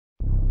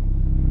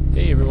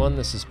Hey everyone,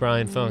 this is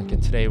Brian Funk,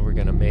 and today we're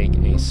going to make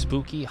a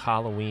spooky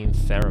Halloween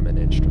theremin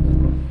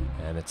instrument,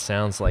 and it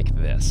sounds like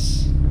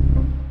this.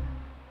 And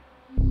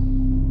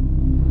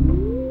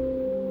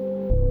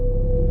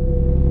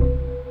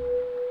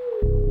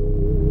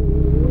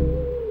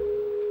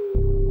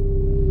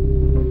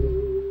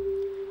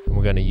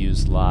we're going to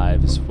use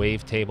Live's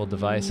Wavetable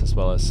device as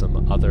well as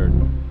some other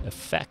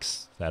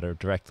effects that are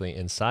directly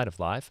inside of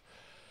Live,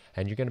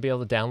 and you're going to be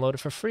able to download it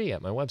for free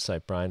at my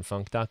website,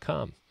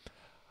 brianfunk.com.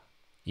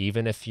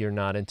 Even if you're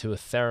not into a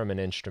theremin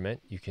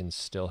instrument, you can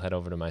still head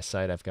over to my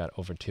site. I've got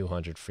over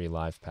 200 free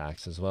live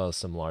packs, as well as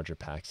some larger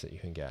packs that you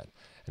can get.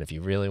 And if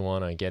you really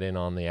want to get in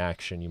on the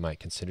action, you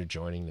might consider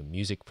joining the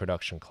Music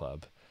Production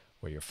Club,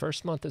 where your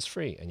first month is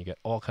free, and you get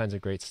all kinds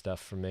of great stuff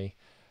from me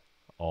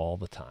all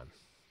the time.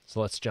 So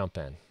let's jump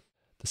in.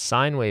 The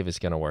sine wave is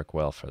going to work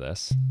well for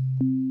this.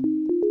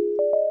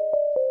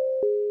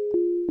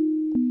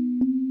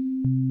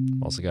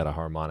 Also got a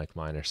harmonic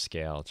minor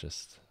scale,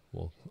 just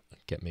will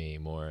get me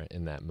more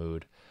in that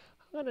mood.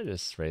 I'm going to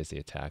just raise the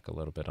attack a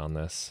little bit on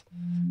this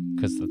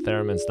because the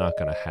theremin's not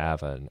going to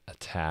have an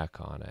attack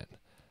on it.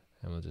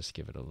 And we'll just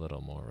give it a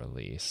little more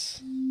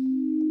release.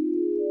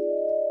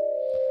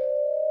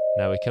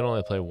 Now we can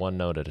only play one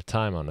note at a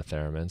time on the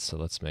theremin, so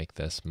let's make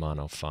this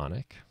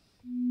monophonic.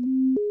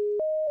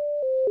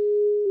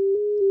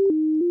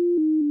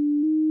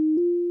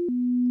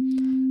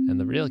 And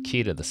the real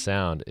key to the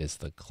sound is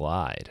the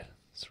glide.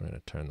 So we're going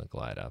to turn the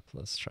glide up.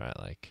 Let's try it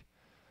like,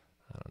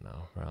 I don't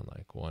know, around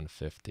like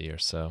 150 or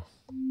so.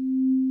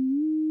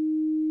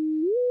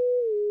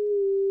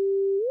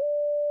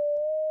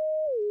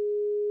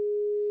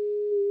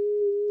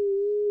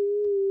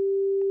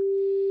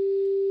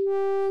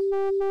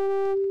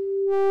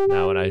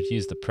 Now when I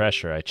use the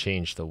pressure, I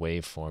change the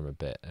waveform a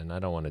bit, and I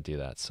don't want to do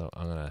that, so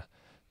I'm going to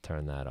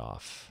turn that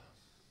off.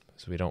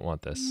 So we don't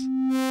want this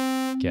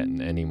getting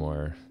any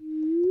more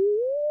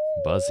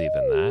buzzy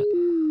than that.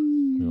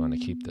 We want to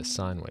keep the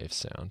sine wave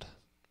sound,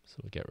 so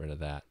we'll get rid of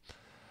that.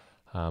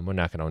 We're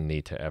not going to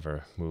need to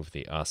ever move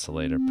the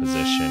oscillator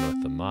position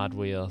with the mod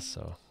wheel,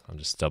 so I'm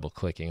just double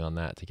clicking on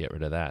that to get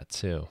rid of that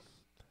too.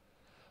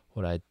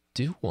 What I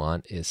do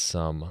want is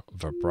some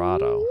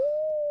vibrato.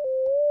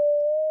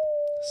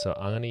 So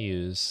I'm going to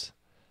use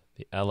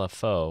the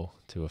LFO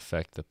to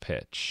affect the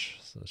pitch.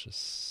 So let's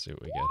just see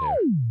what we get here.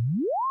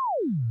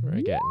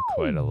 We're getting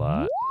quite a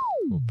lot.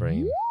 We'll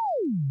bring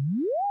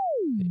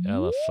the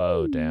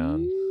LFO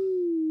down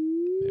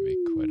maybe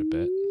quite a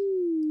bit.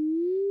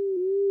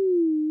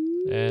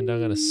 And I'm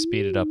going to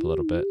speed it up a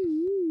little bit.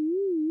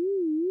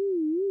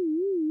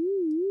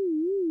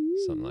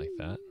 Something like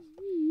that.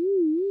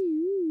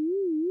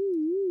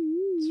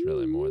 It's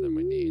really more than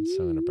we need,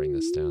 so I'm going to bring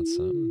this down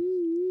some.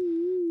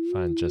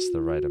 Find just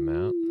the right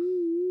amount.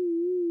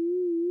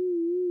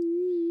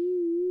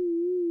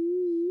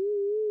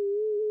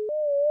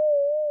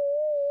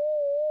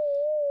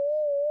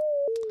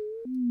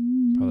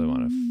 Probably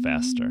want it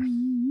faster.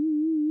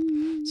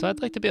 So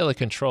I'd like to be able to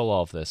control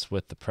all of this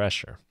with the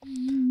pressure.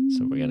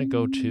 So we're going to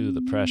go to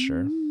the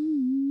pressure.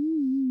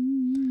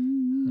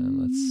 And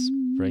let's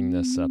bring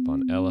this up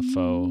on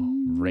LFO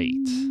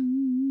rate.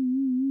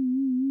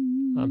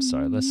 I'm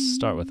sorry, let's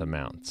start with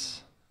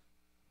amounts.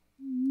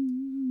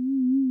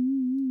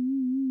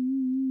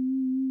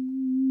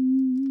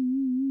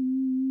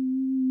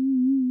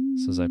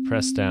 So as I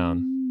press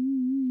down,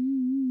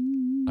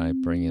 I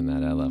bring in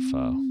that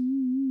LFO.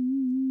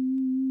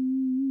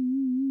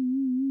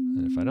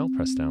 And if I don't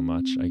press down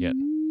much, I get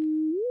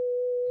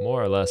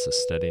more or less a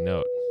steady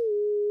note.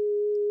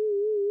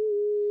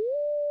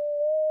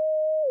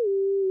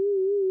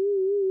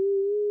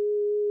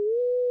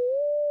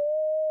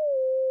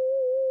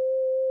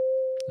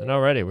 And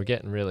already we're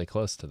getting really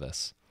close to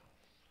this.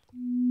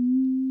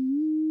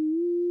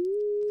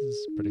 This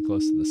is pretty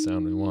close to the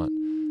sound we want.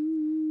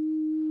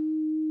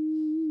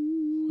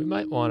 We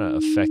might want to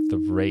affect the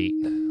rate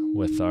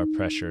with our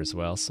pressure as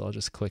well, so I'll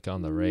just click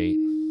on the rate,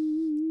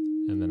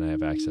 and then I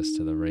have access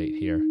to the rate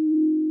here.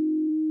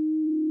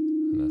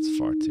 And that's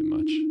far too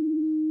much.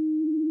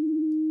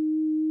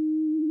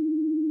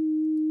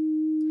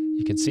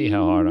 You can see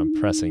how hard I'm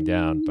pressing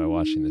down by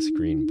watching this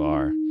green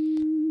bar.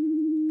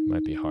 It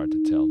might be hard to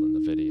tell in the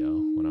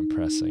video when I'm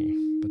pressing,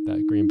 but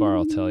that green bar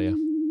will tell you.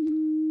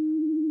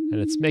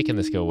 And it's making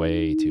this go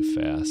way too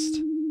fast.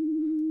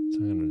 So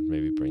I'm going to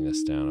maybe bring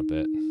this down a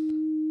bit.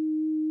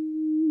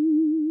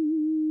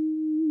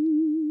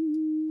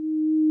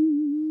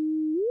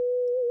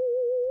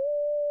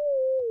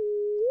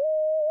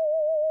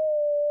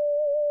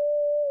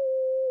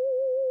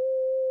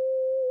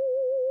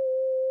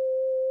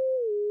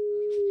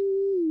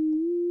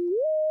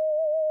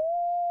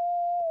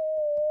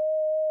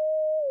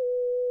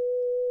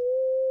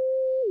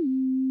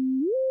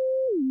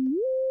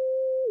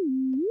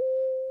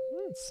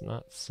 It's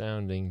not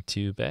sounding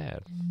too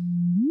bad.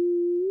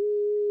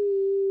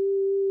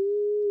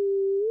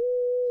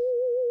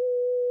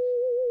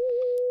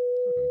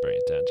 Bring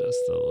it down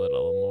just a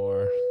little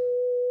more.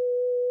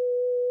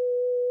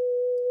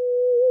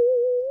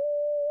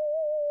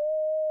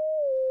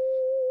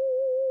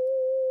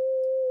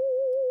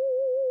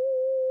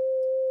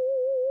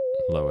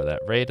 Lower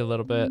that rate a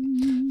little bit.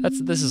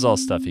 This is all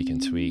stuff you can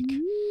tweak.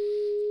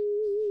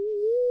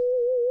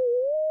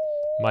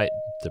 Might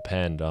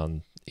depend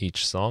on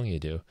each song you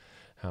do,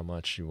 how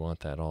much you want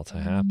that all to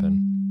happen.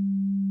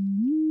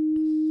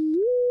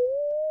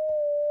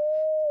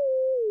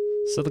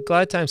 So the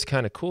glide time's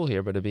kind of cool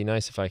here, but it'd be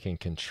nice if I can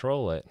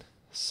control it.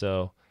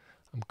 So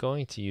I'm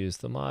going to use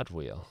the mod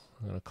wheel.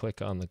 I'm going to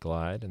click on the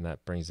glide, and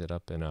that brings it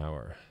up in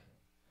our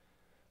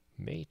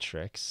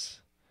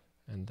matrix.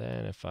 And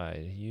then if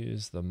I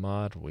use the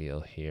mod wheel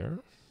here,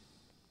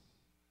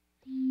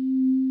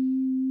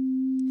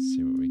 let's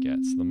see what we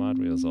get. So the mod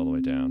wheel is all the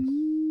way down.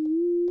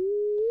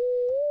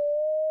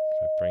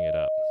 If I bring it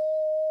up,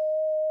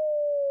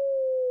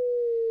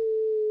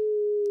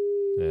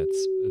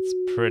 it's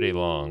pretty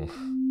long.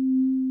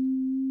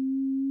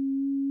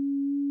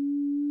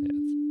 Yeah,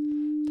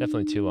 it's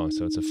definitely too long,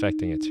 so it's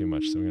affecting it too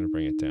much. So I'm going to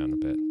bring it down a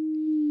bit.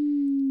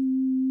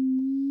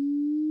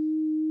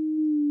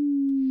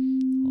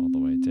 All the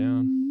way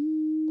down.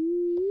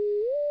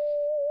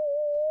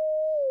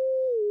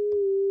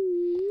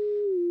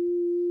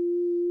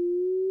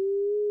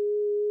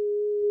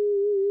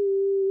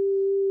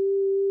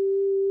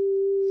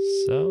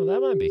 So that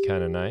might be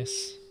kind of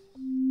nice.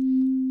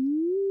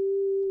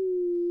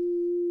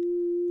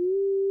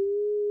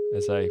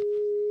 As I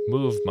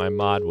move my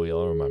mod wheel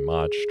or my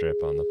mod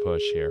strip on the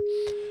push here,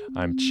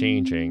 I'm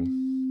changing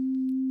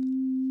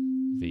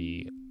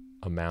the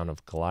amount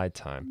of glide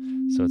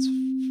time. So it's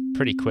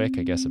pretty quick,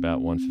 I guess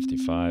about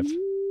 155.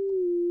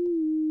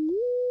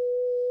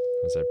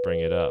 As I bring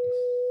it up,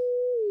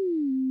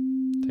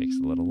 it takes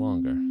a little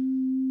longer.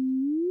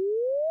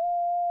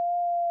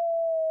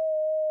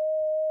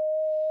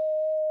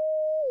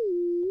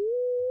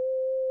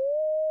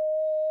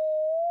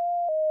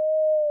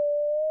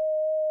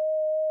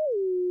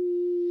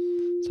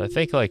 So I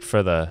think like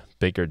for the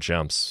bigger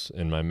jumps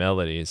in my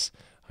melodies,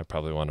 I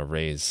probably want to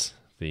raise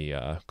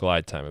the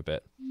glide time a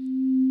bit.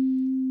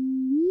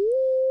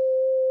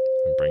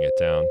 And bring it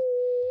down.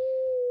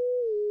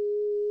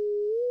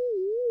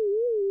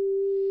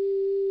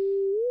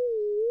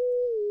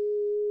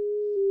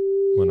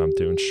 When I'm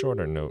doing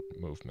shorter note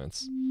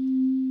movements.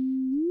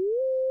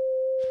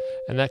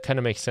 And that kind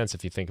of makes sense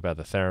if you think about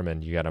the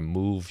theremin. You got to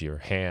move your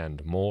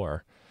hand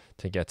more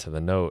to get to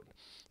the note.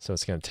 So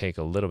it's going to take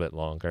a little bit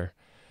longer.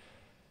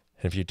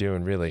 And if you're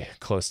doing really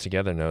close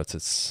together notes,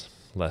 it's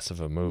less of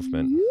a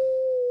movement.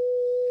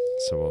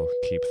 So we'll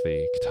keep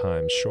the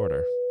time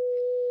shorter.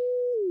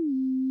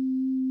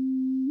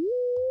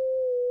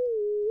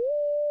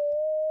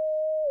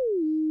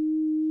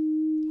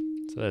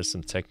 So there's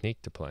some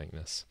technique to playing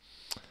this.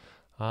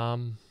 I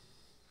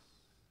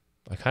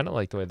kind of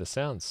like the way this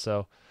sounds.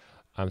 So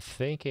I'm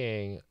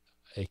thinking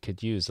it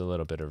could use a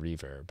little bit of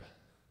reverb.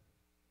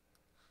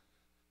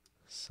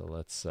 So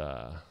let's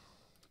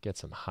get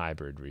some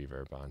hybrid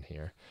reverb on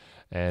here.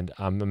 And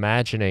I'm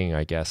imagining,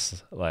 I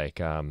guess, like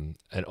an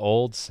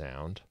old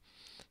sound.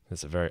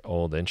 It's a very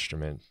old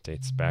instrument,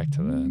 dates back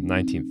to the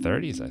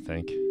 1930s, I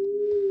think.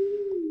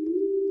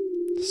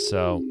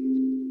 So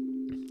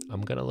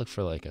I'm going to look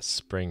for like a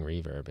spring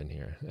reverb in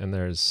here. And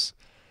there's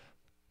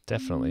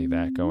definitely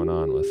that going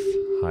on with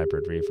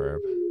hybrid reverb.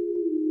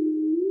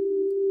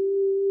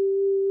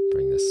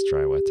 Bring this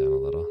dry wet down a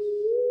little.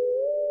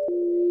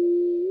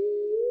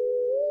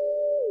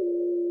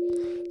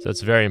 So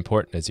it's very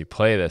important as you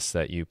play this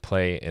that you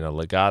play in a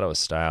legato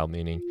style,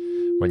 meaning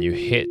when you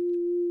hit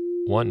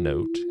one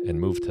note and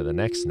move to the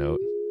next note,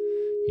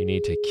 you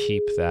need to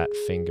keep that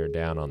finger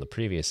down on the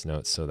previous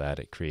note so that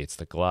it creates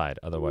the glide.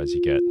 Otherwise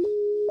you get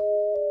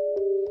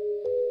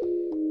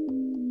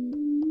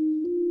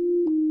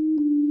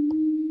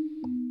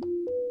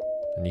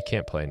and you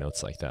can't play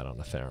notes like that on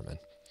a theremin.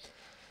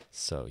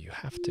 So you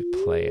have to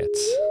play it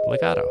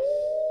legato.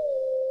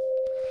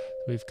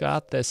 We've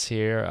got this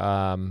here.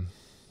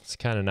 It's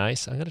kind of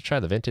nice. I'm going to try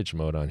the vintage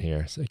mode on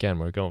here. So again,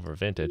 we're going for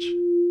vintage.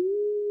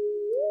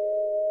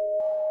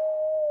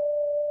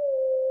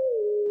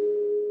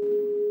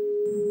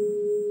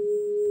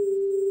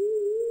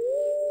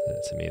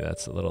 To me,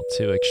 that's a little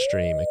too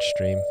extreme.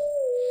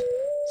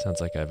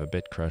 Sounds like I have a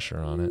bit crusher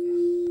on it.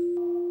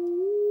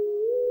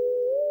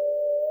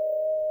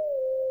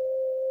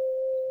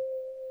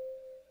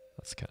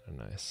 That's kind of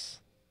nice.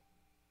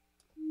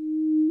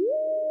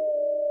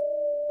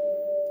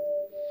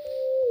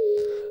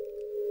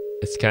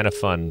 It's kind of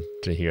fun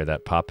to hear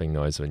that popping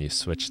noise when you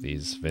switch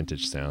these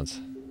vintage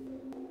sounds.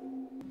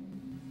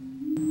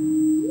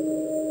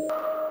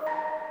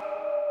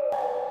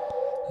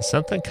 There's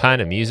something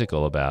kind of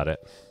musical about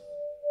it.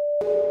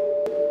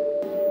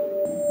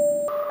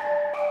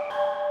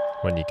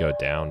 When you go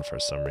down for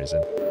some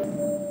reason.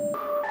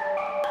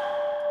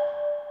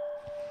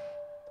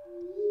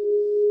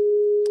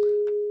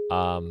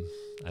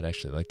 I'd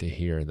actually like to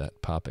hear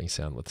that popping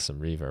sound with some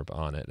reverb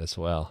on it as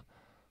well.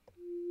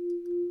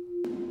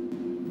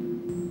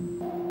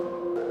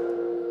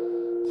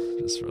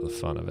 Just for the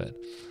fun of it.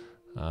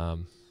 I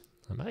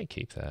might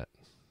keep that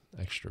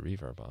extra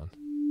reverb on.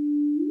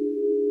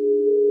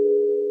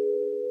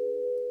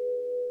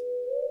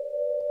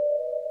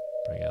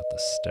 Bring out the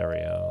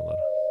stereo a little.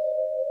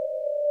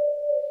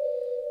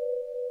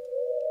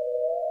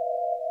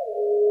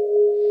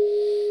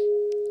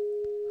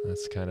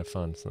 That's kind of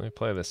fun. So let me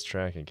play this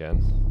track again.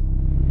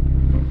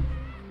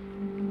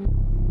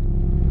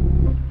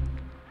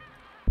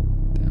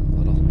 Down a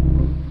little.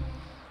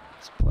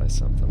 Let's play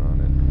something on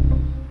it.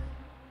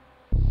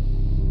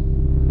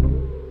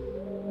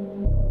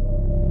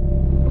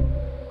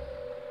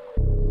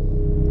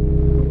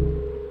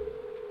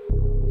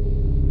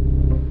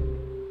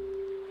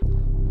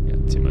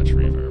 Got too much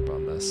reverb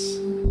on this.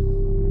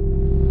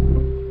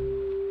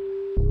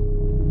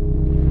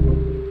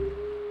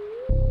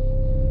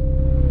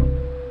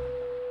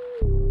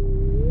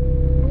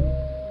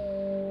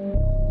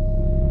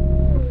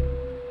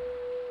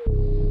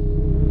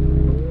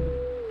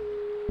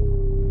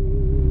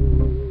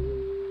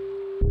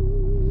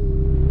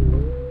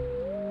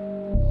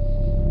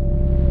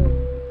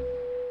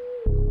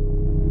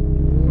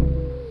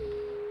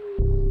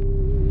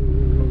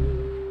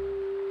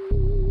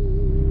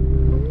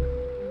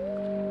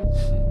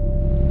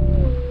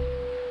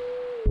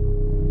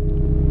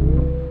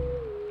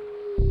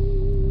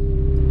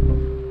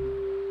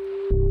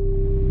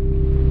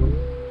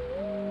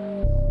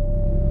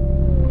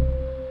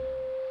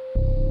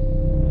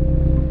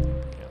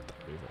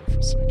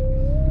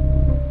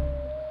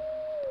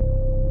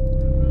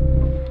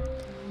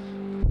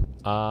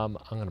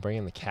 I'm going to bring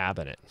in the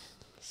cabinet.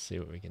 See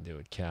what we can do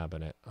with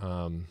cabinet.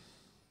 To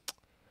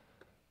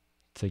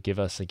give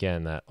us,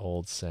 again, that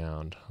old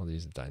sound. I'll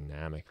use a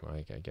dynamic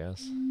mic, I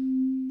guess.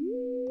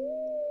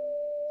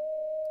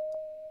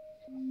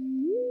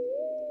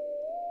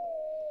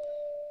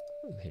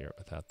 I'll hear it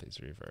without these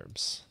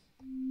reverbs.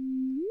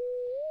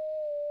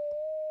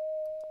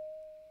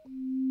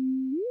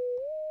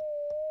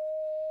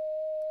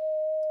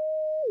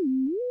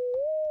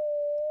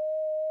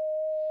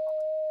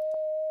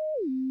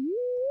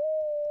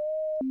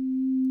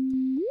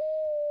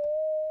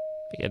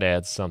 It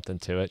adds something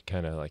to it,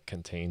 kind of like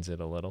contains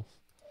it a little.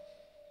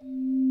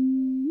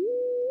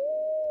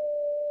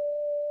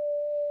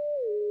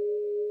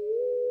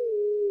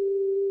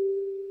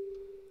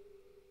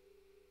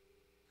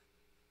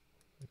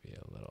 Maybe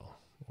a little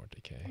more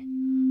decay.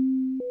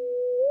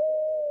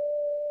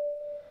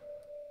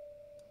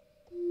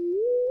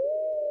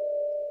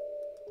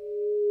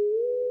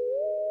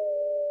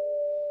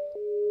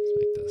 Let's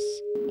make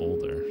this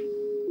older.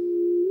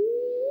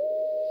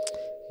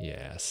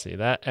 Yeah, see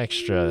that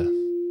extra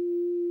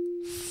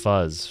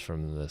fuzz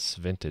from this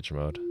vintage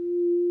mode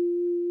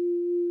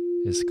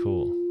is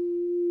cool.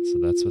 So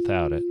that's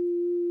without it.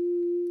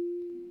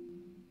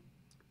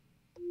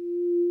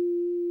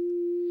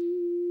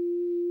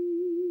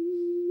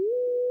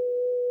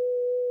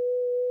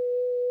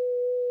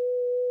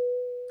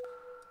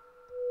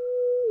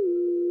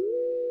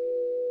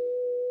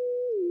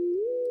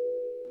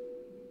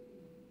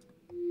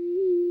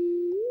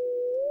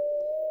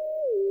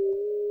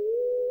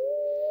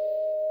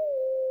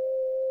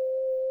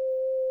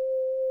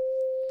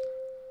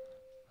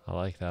 I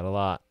like that a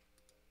lot.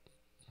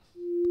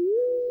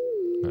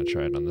 I'm going to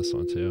try it on this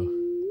one too.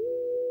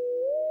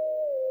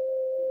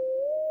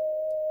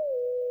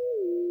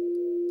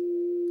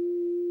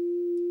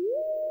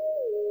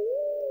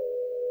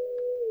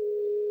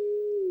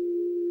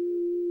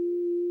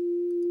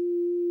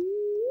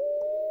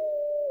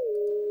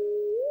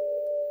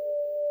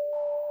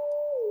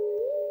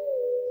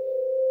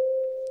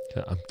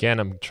 Again,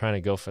 I'm trying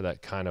to go for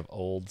that kind of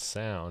old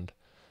sound,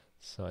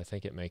 so I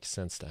think it makes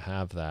sense to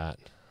have that.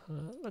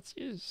 Let's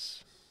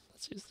use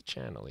the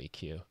channel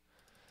EQ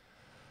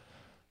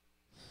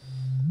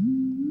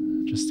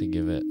just to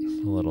give it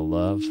a little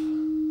love.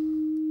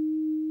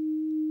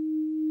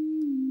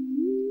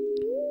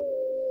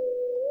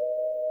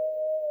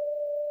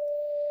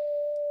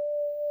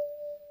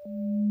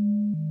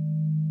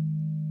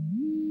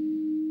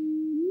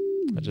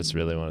 I just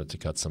really wanted to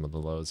cut some of the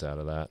lows out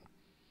of that.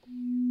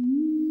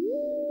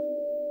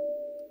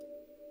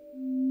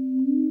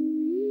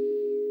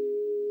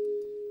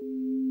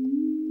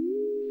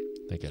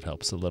 I think it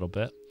helps a little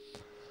bit.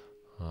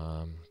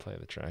 Play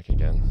the track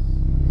again.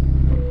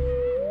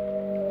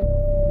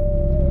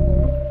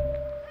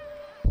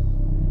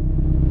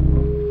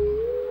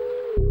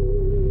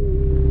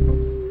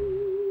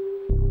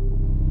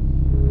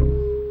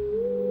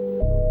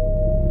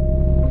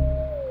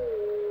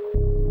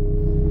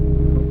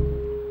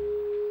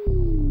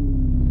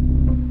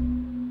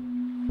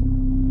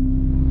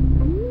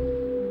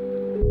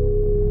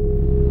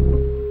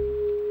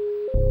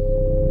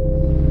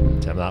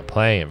 I'm not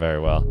playing it very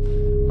well.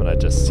 When I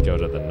just go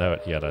to the note,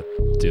 you gotta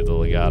do the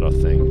legato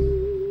thing.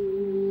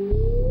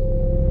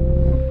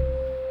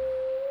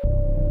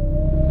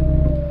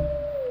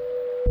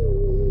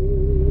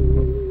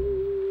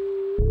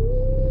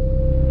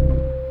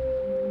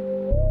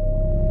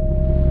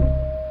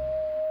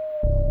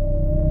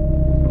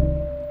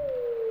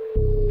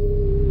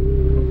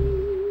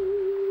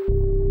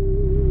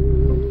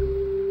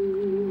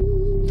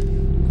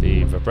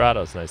 The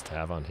vibrato is nice to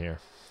have on here.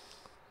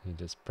 You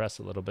just press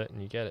a little bit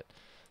and you get it.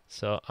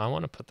 So I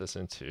want to put this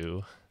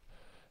into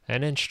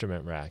and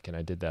instrument rack, and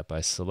I did that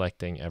by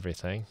selecting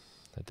everything.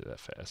 I did that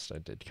fast. I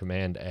did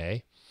Command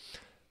A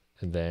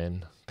and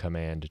then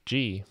Command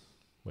G,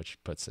 which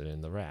puts it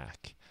in the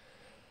rack.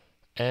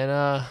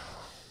 And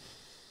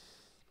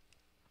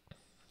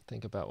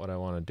think about what I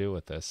want to do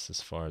with this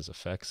as far as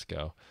effects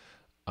go.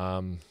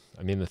 I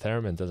mean, the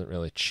Theremin doesn't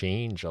really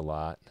change a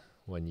lot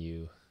when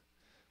you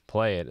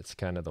play it. It's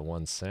kind of the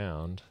one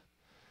sound.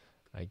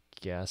 I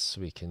guess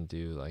we can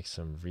do like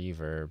some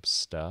reverb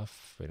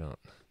stuff. We don't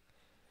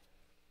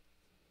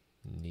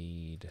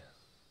need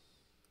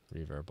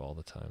reverb all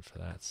the time for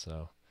that,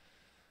 so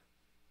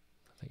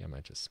I think I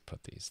might just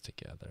put these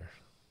together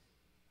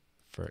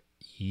for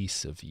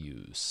ease of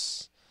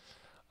use.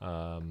 We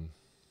can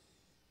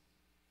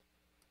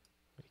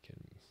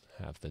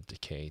have the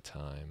decay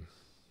time.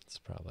 It's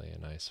probably a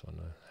nice one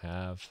to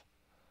have.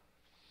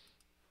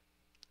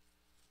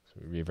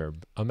 So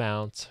reverb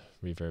amount,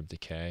 reverb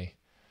decay.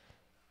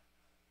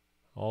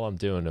 All I'm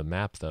doing to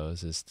map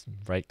those is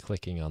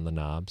right-clicking on the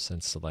knobs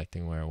and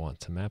selecting where I want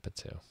to map it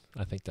to.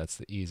 I think that's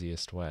the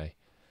easiest way.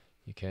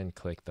 You can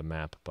click the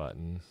map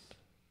button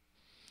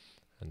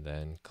and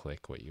then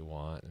click what you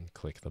want and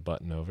click the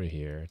button over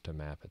here to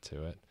map it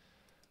to it.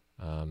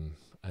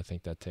 I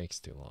think that takes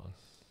too long.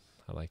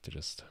 I like to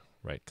just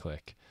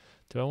right-click.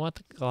 Do I want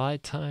the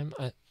glide time?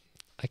 I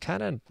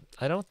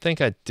don't think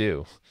I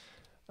do.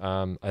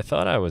 I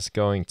thought I was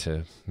going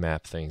to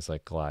map things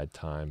like glide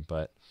time,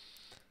 but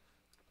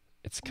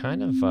it's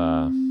kind of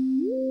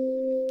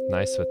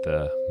nice with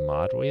the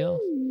mod wheel.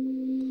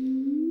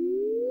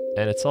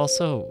 And it's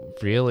also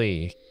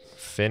really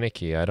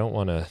finicky. I don't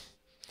want to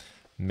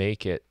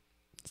make it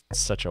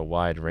such a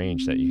wide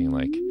range that you can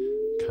like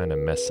kind of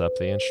mess up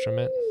the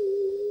instrument.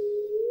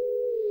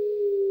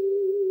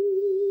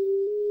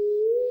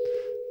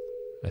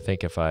 I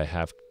think if I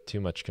have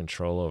too much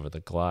control over the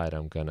glide,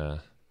 I'm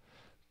gonna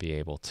be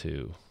able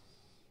to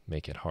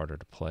make it harder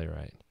to play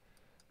right.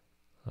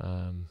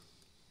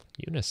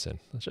 Unison,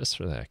 just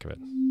for the heck of it.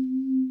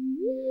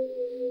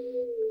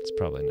 It's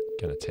probably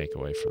going to take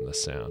away from the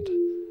sound.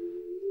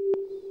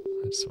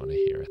 I just want to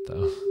hear it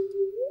though.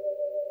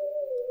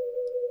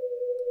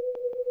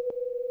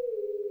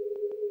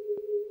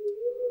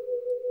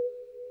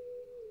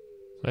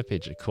 Might be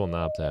a cool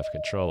knob to have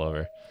control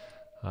over.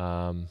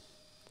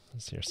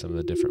 Let's hear some of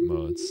the different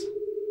modes.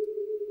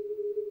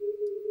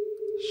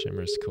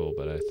 Shimmer's cool,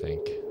 but I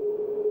think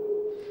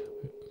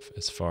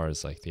as far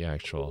as like the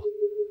actual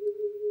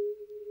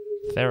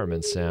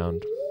Theremin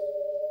sound,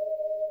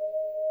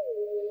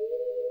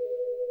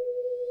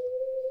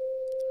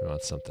 we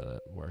want something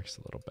that works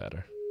a little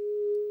better.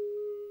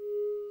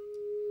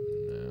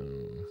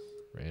 No,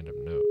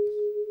 random note.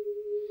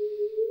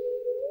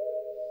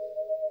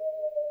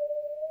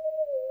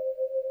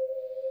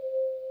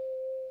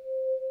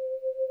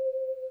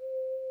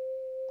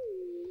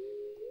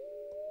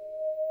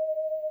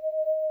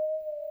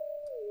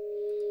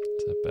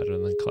 Is that better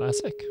than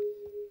classic?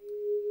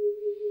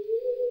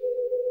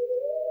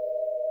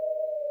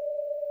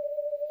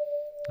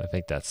 I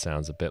think that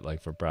sounds a bit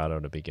like vibrato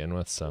to begin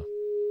with, so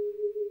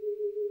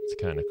it's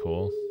kind of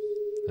cool.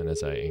 And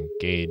as I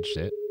engaged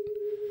it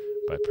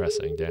by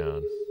pressing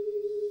down,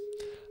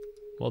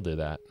 we'll do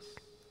that.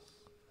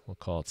 We'll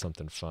call it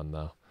something fun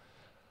though.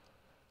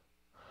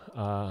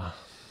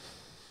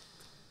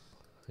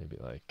 Maybe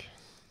like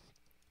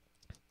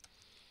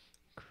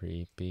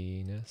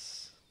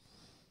creepiness.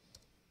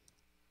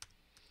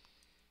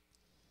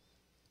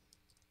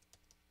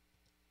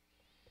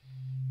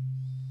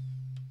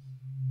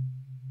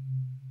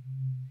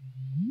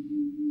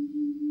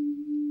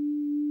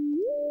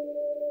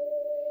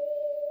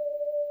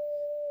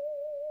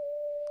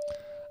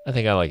 I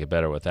think I like it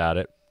better without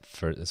it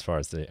for as far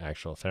as the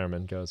actual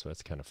Theremin goes, but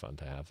it's kind of fun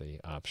to have the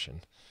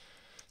option.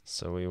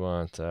 So we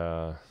want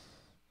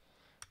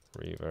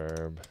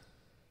reverb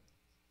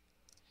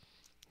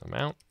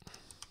amount.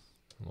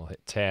 We'll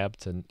hit tab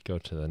to go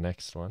to the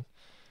next one.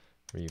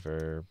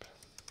 Reverb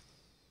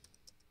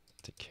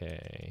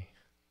decay.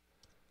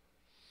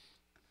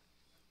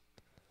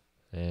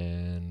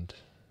 And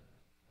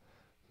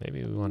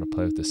maybe we want to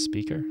play with the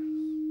speaker.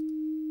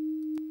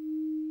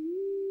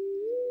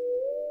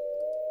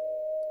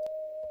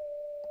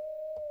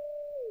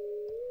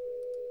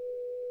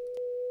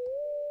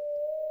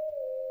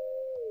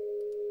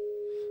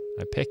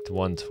 I picked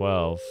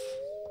 112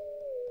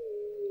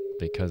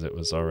 because it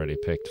was already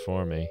picked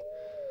for me,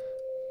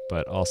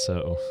 but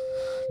also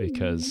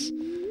because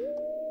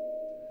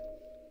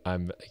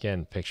I'm,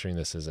 again, picturing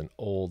this as an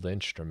old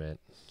instrument,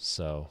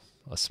 so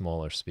a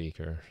smaller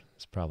speaker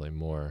is probably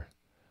more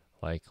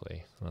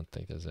likely. I don't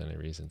think there's any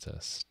reason to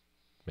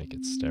make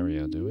it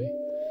stereo, do we?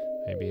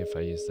 Maybe if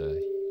I use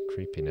the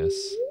creepiness,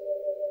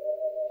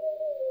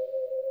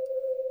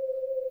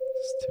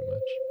 it's too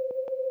much.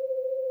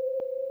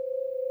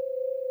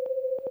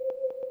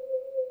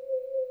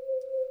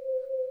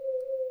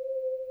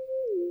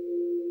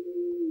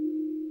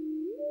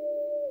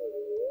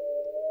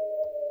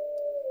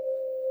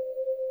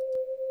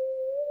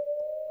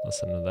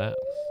 Listen to that.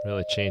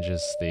 Really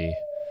changes the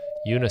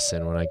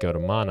unison when I go to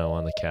mono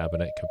on the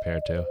cabinet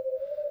compared to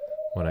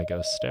when I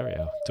go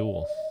stereo,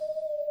 dual.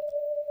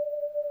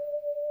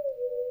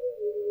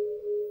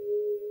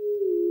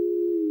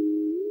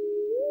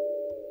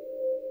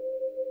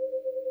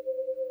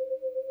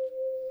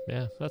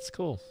 Yeah, that's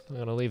cool. I'm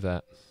going to leave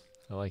that.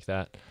 I like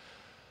that.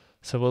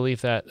 So we'll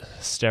leave that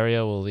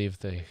stereo. We'll leave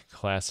the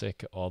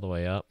classic all the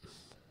way up.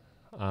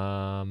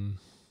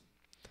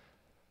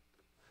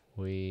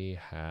 We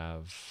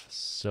have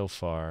so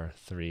far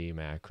 3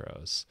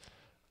 macros.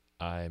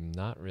 I'm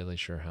not really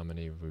sure how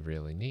many we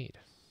really need.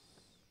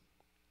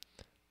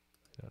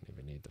 We don't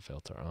even need the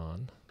filter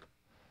on.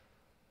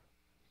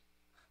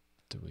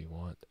 Do we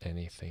want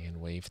anything in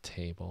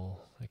Wavetable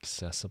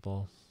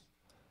accessible?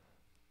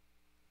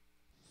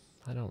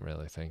 I don't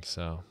really think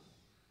so.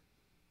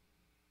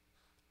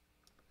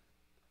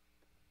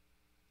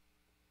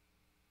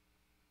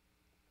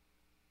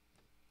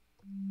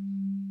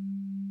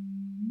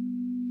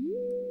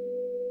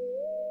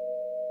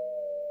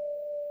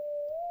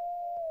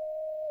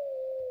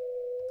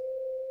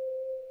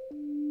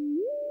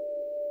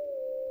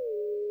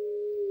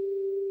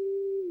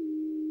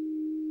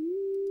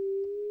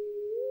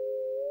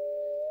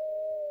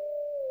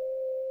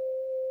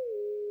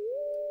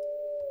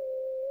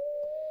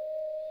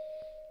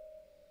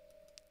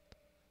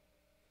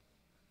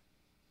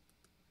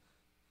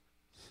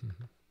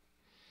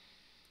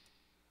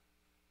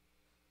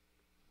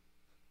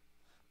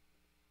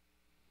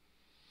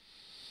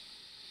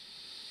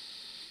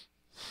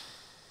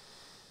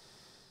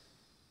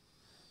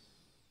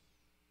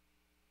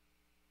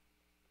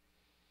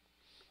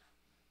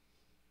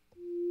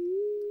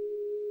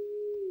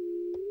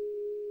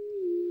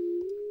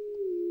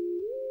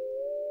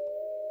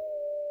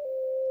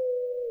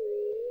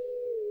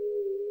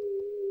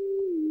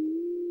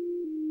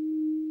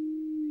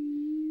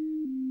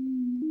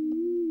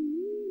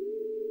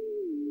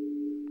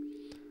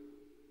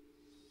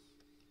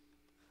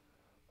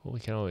 Well, we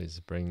can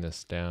always bring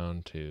this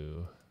down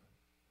to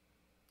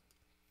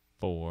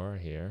 4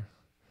 here.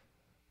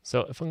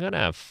 So if I'm going to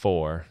have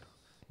 4,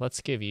 let's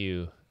give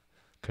you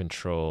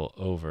control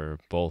over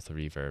both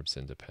reverbs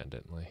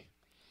independently.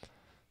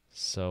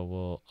 So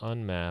we'll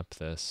unmap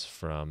this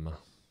from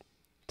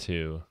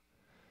 2,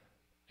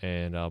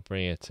 and I'll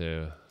bring it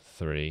to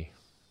 3.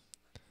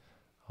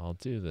 I'll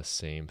do the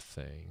same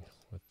thing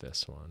with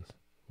this one.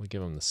 We'll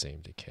give them the same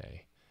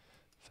decay,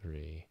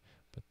 3,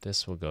 but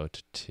this will go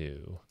to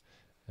 2.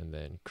 And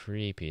then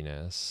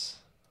creepiness,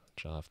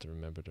 which I'll have to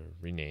remember to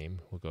rename,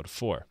 will go to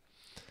 4.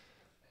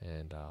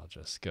 And I'll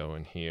just go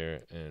in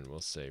here and we'll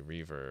say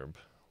reverb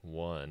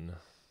 1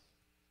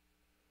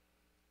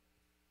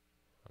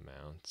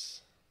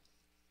 amounts.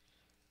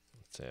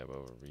 Let's say I've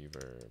over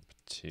reverb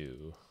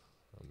 2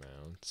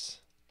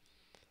 amounts.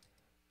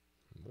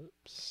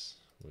 Whoops.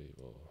 We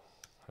will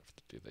have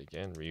to do that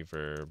again.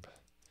 Reverb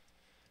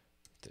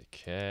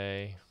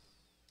decay.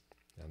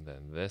 And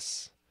then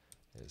this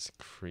is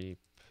creep.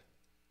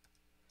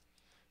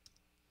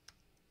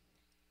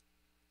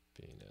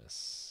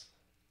 Venus.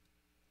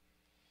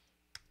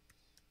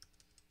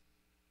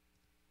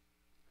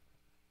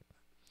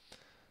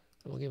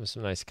 We'll give it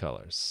some nice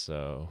colors.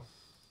 So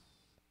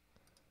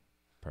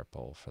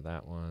purple for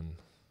that one.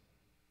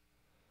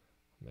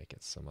 Make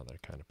it some other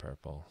kind of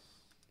purple.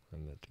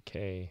 And the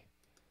decay.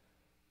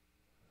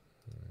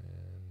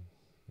 And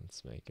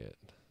let's make it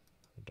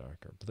a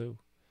darker blue.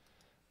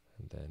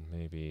 And then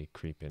maybe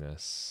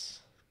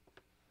creepiness,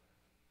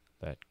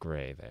 that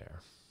gray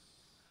there.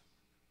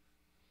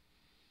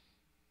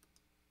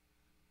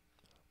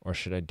 Or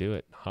should I do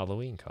it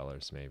Halloween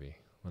colors maybe?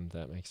 Wouldn't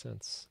that make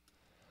sense?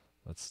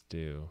 Let's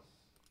do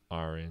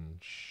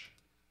orange,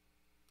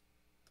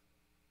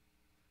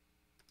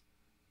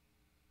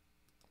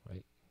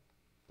 white,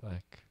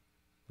 black.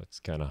 Looks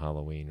kind of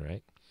Halloween,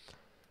 right?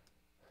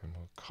 And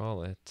we'll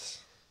call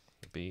it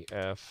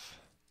BF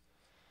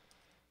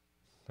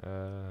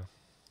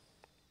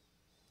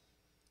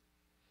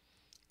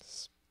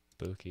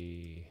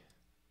Spooky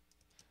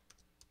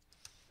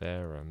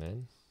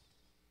Theremin.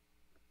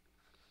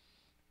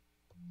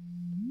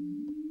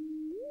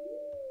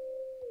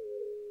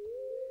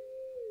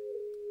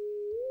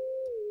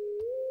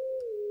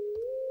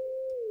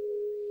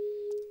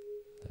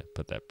 I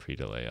put that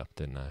pre-delay up,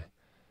 didn't I?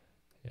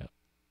 Yep.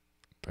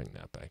 Bring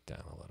that back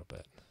down a little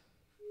bit.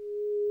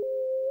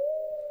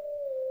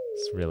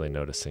 It's really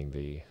noticing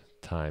the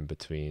time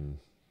between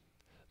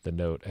the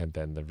note and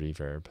then the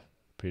reverb.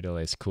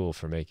 Pre-delay is cool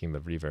for making the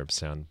reverb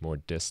sound more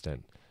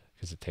distant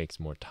because it takes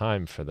more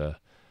time for the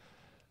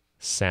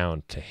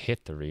sound to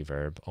hit the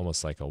reverb,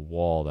 almost like a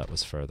wall that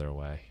was further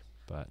away.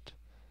 But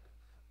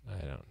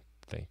I don't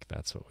think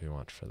that's what we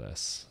want for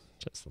this.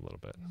 Just a little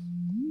bit.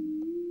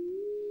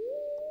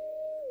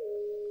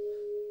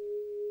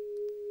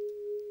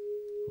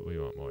 We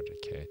want more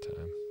decay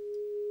time.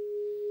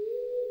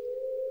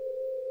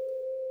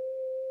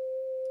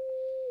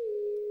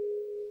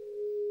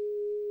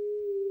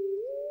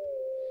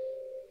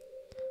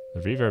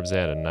 The reverbs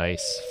add a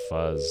nice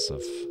fuzz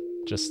of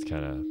just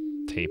kind of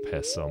tape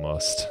hiss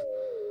almost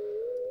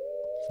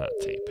It's not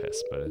tape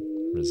hiss, but it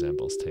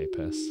resembles tape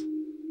hiss.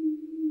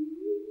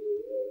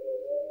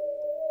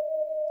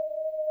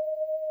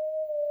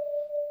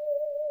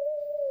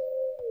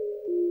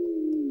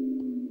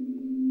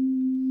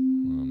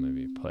 Well,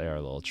 maybe play our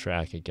little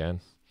track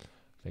again. I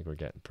think we're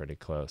getting pretty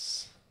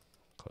close.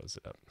 Close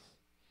it up.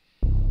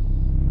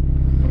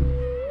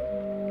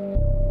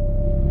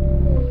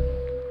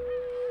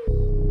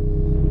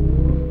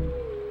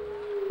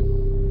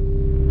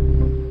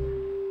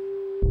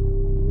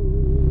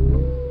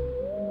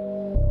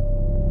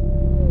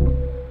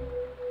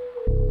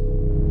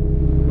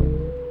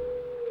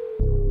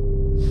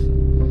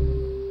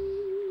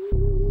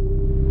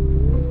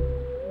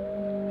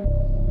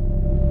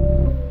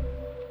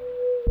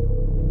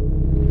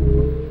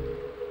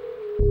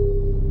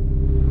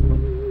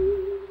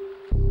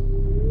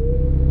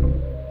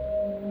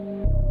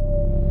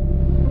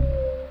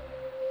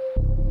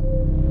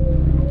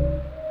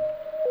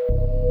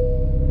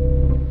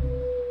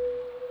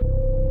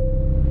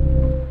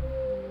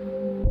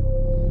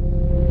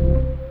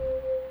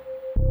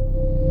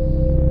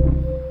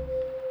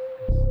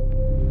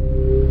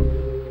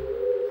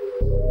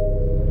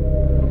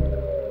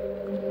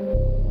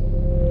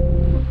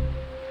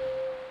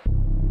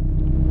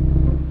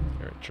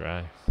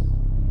 Try.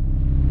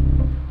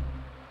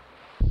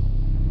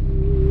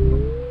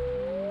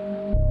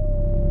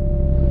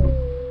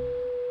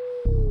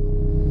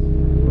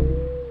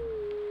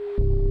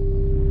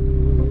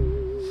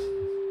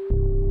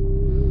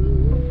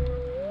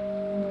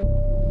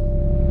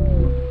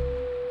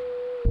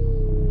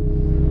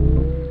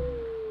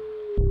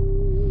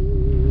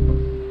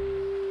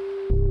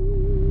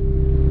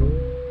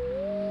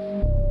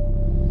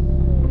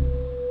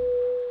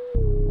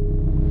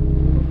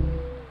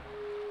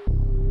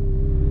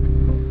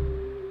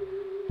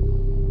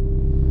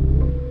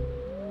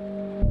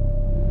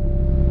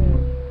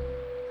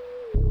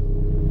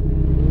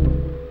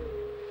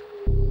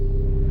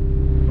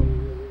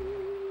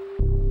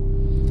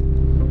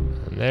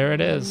 There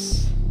it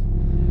is,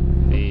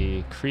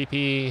 the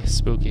creepy,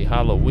 spooky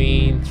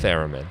Halloween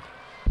Theremin.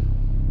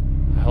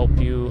 I hope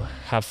you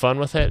have fun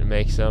with it and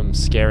make some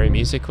scary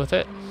music with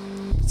it.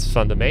 It's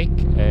fun to make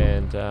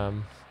and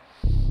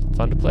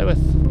fun to play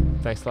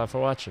with. Thanks a lot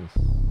for watching.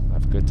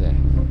 Have a good day.